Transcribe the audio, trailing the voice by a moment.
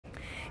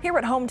Here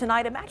at home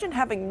tonight, imagine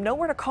having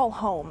nowhere to call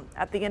home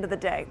at the end of the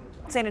day.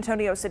 San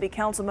Antonio City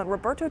Councilman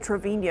Roberto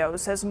Trevino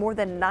says more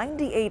than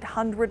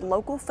 9,800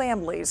 local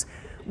families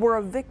were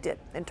evicted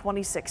in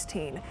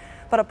 2016.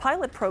 But a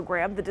pilot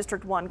program the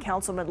District 1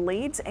 councilman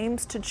leads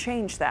aims to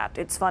change that.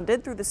 It's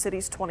funded through the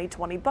city's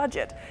 2020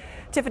 budget.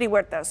 Tiffany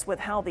Huertas with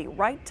how the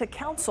Right to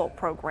Counsel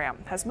program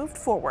has moved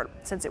forward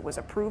since it was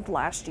approved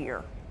last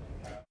year.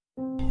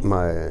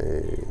 My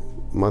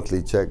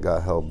monthly check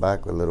got held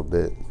back a little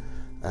bit,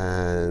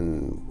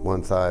 and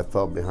once I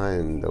fell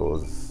behind, there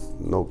was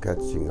no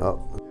catching up.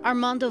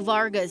 Armando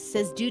Vargas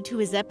says due to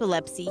his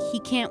epilepsy, he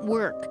can't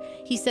work.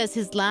 He says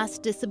his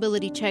last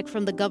disability check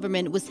from the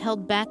government was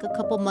held back a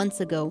couple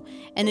months ago,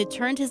 and it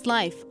turned his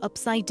life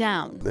upside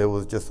down. It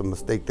was just a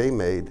mistake they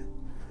made,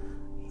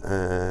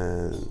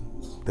 and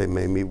they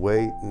made me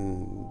wait,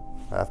 and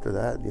after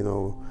that,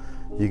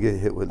 you get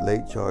hit with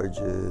late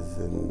charges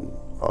and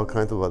all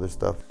kinds of other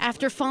stuff.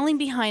 After falling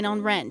behind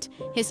on rent,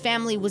 his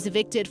family was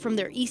evicted from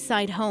their East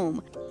Side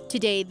home.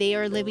 Today, they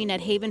are living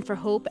at Haven for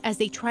Hope as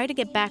they try to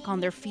get back on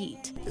their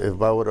feet. If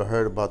I would have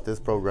heard about this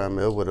program,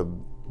 it would have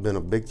been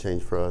a big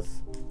change for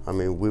us. I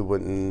mean, we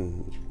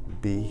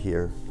wouldn't be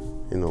here.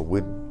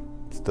 We'd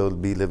still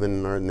be living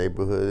in our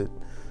neighborhood,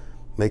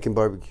 making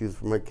barbecues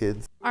for my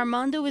kids.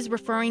 Armando is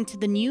referring to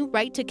the new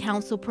Right to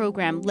Counsel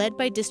program led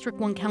by District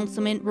 1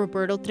 Councilman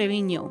Roberto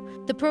Trevino.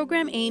 The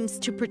program aims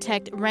to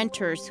protect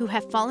renters who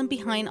have fallen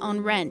behind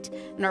on rent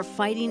and are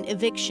fighting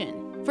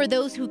eviction. For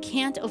those who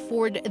can't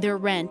afford their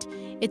rent,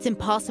 it's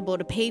impossible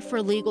to pay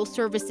for legal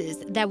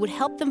services that would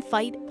help them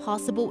fight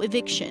possible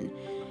eviction.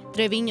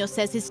 Trevino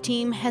says his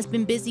team has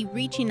been busy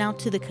reaching out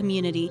to the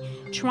community,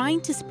 trying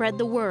to spread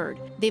the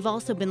word. They've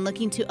also been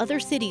looking to other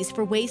cities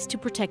for ways to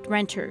protect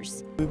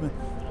renters. We've been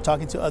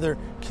talking to other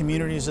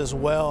communities as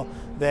well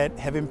that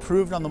have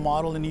improved on the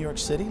model in New York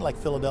City, like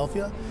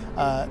Philadelphia,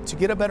 to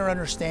get a better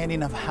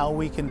understanding of how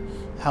we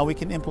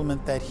can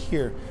implement that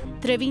here.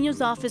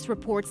 Trevino's office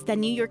reports that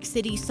New York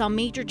City saw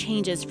major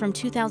changes from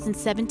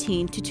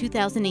 2017 to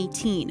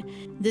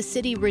 2018. The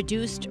city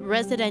reduced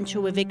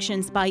residential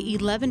evictions by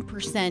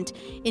 11%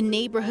 in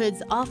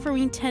neighborhoods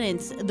offering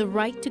tenants the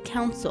right to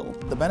counsel.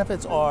 The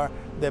benefits are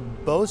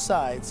that both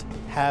sides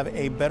have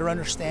a better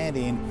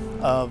understanding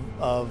of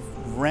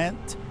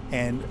rent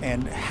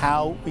and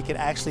how we can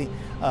actually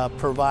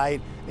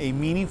provide a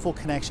meaningful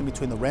connection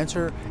between the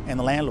renter and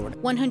the landlord.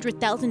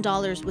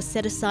 $100,000 was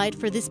set aside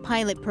for this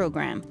pilot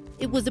program.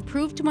 It was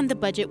approved when the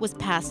budget was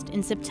passed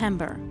in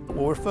September.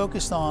 We're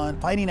focused on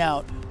finding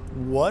out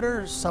what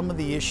are some of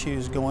the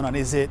issues going on.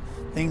 Is it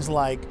things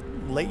like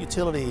late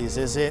utilities?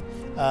 Is it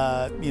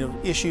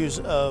issues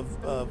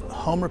of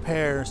home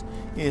repairs?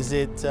 Is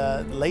it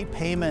late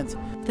payment?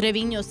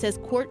 Trevino says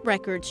court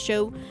records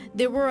show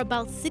there were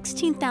about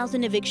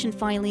 16,000 eviction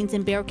filings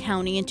in Bexar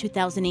County in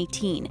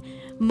 2018.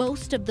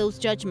 Most of those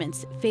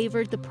judgments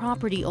favored the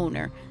property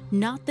owner,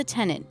 not the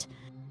tenant.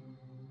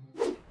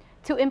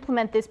 To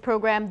implement this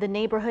program, the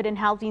Neighborhood and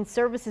Housing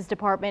Services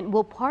Department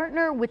will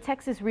partner with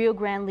Texas Rio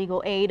Grande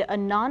Legal Aid, a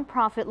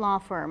nonprofit law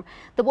firm.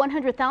 The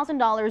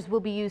 $100,000 will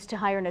be used to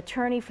hire an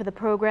attorney for the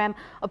program,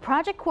 a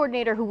project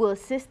coordinator who will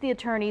assist the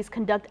attorneys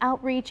conduct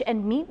outreach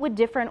and meet with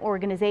different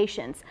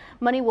organizations.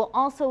 Money will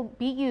also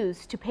be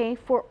used to pay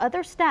for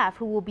other staff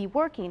who will be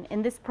working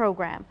in this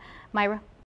program. Myra?